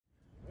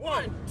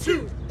1,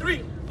 2,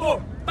 3,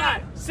 4,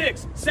 5,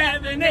 6,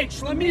 7, 8.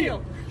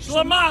 Schlemiel,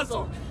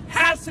 Schlemazel,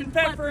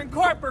 Hassenpfeffer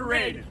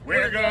Incorporated.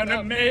 We're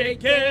gonna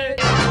make it.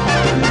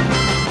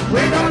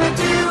 We're gonna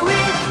do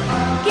it.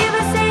 Give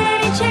us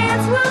any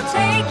chance, we'll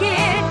take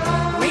it.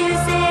 Read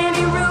us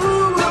any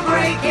rule, we'll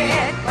break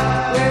it.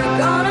 We're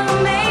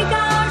gonna make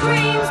our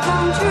dreams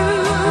come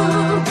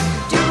true.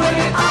 Do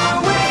it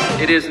our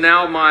way. It is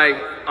now my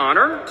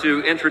honor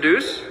to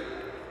introduce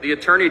the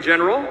Attorney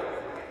General.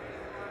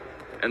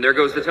 And there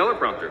goes the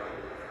teleprompter.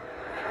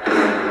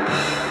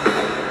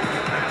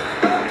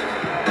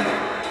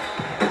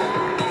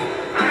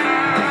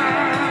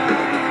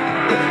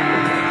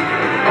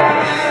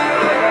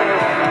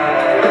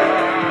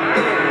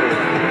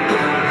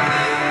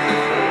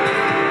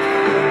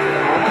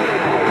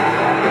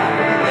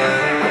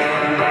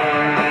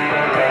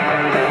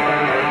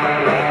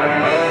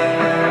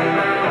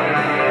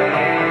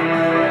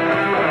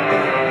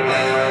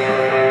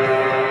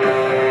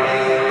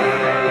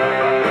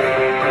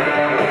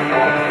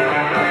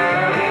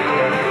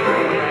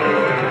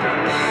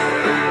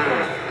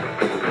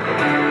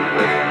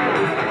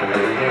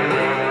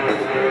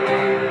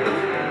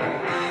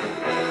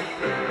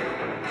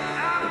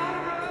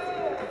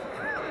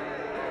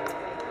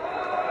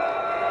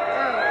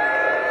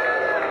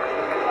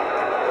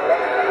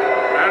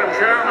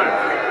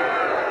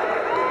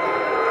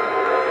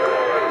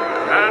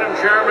 Madam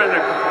Chairman, the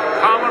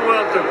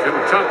Commonwealth of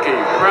Kentucky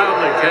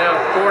proudly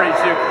cast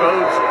 46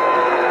 votes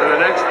for the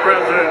next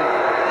president,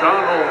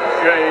 Donald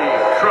J.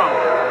 Trump.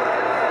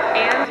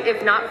 And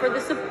if not for the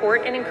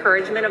support and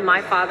encouragement of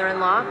my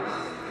father-in-law,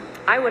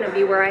 I wouldn't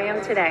be where I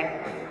am today.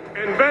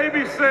 And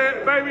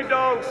baby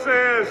dog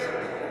says,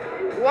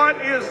 what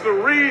is the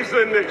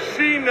reason that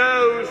she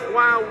knows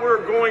why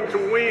we're going to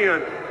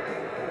win?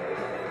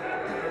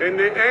 And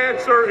the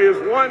answer is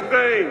one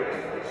thing,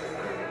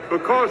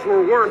 because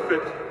we're worth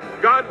it.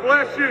 God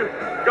bless you,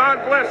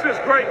 God bless this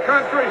great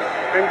country,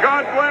 and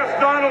God bless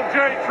Donald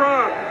J.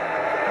 Trump.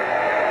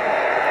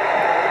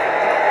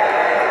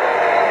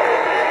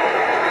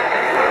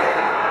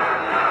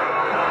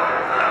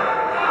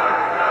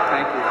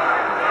 Thank you.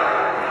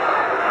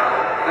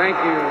 Thank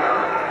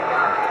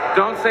you.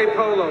 Don't say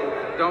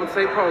polo. Don't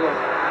say polo.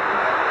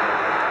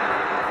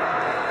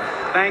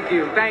 Thank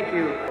you. Thank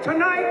you.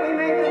 Tonight we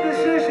make a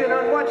decision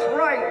on what's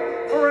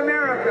right for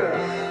America.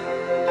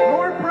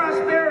 More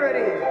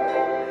prosperity,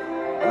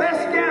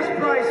 less gas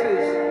prices,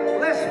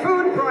 less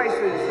food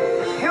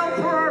prices, help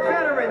for our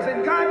veterans,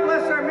 and God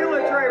bless our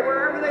military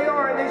wherever they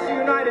are in these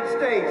United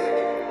States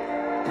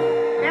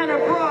and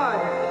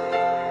abroad.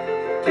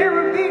 There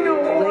will be no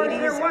wars.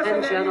 Ladies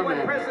and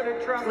gentlemen,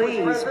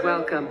 please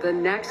welcome the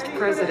next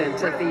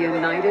president of the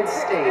United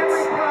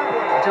States,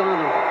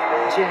 Donald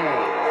J.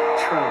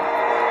 Trump.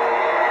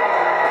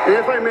 And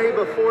if I may,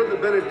 before the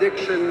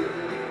benediction,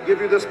 give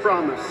you this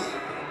promise.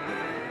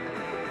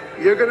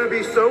 You're going to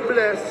be so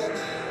blessed.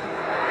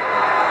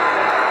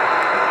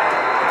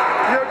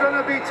 You're going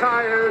to be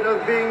tired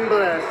of being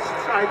blessed.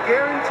 I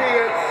guarantee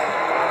it.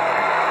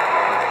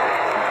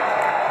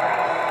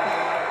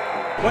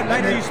 What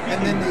night are you speaking?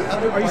 And then the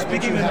other are you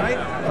speaking tonight?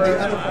 The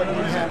other part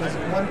you have is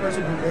one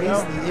person who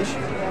raised the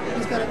issue.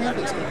 He's got an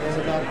ethics because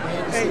about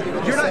hey,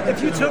 you're not.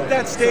 If you took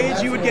that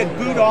stage, you would get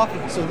booed off.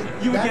 So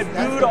you would get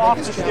booed off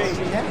the stage.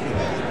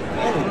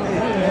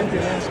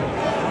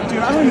 Dude,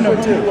 I don't even know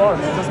who you are,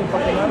 man. It doesn't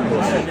fucking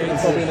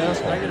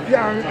matter.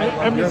 Yeah,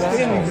 I'm just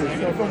standing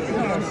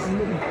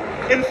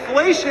here.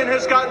 Inflation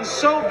has gotten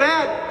so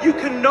bad, you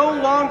can no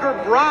longer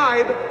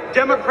bribe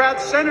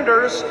Democrat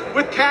senators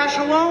with cash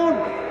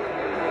alone.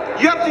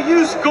 You have to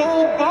use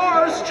gold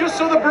bars just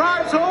so the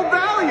bribes hold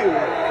value.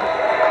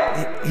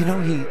 You know,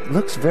 he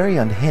looks very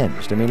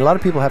unhinged. I mean, a lot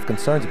of people have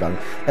concerns about him.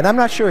 And I'm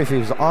not sure if he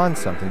was on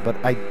something, but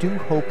I do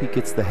hope he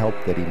gets the help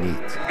that he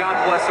needs.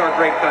 God bless our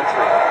great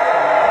country.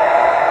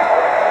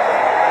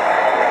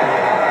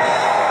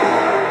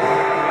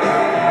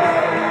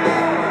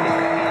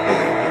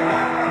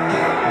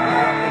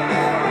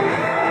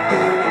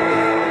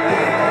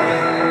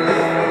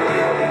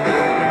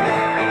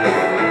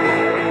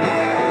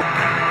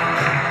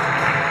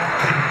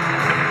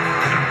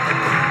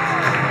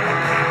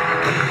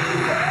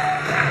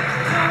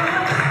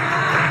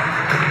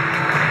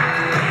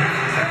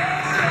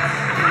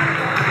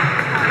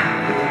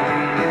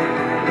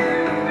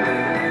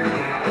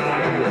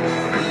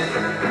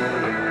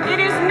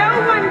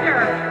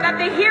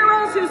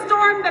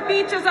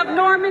 Beaches of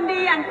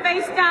Normandy and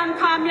face down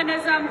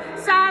communism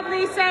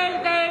sadly say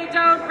they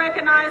don't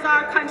recognize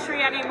our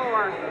country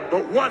anymore.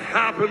 But what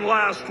happened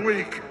last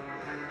week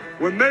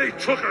when they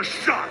took a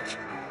shot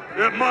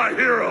at my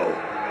hero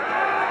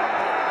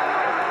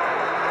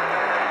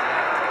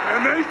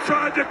and they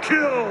tried to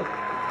kill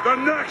the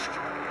next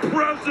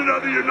president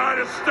of the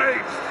United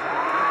States?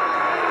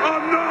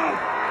 Enough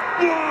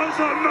was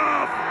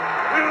enough,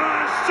 and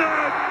I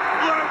said,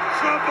 let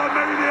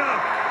Trumpamania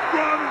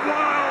run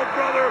wild,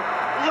 brother.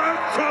 Let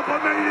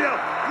Trumpamania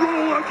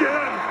rule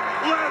again.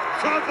 Let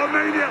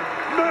Trumpamania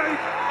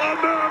make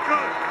America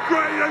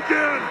great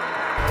again.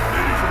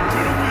 Ladies and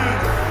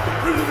gentlemen, the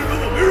President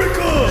of America.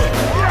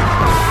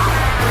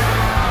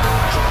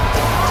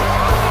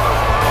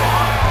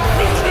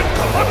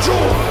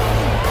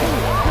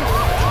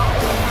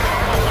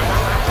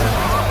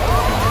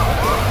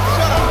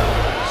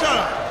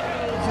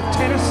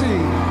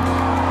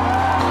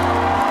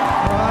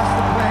 Across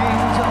the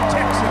plains of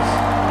Texas,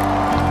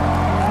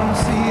 from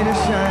sea to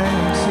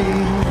shining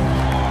sea,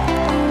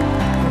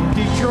 from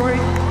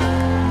Detroit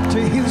to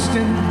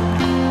Houston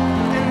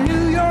and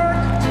New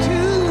York to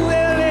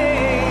LA,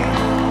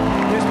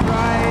 there's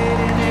pride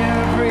in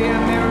every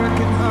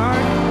American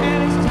heart, and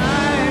it's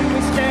time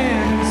we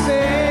stand and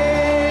say.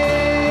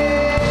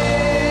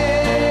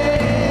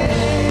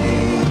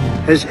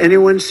 Has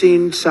anyone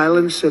seen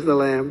Silence of the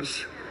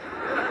Lambs?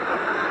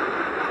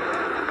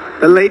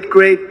 The late,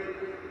 great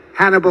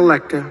Hannibal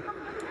Lecter.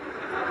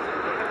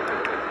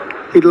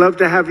 He'd love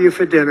to have you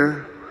for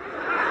dinner.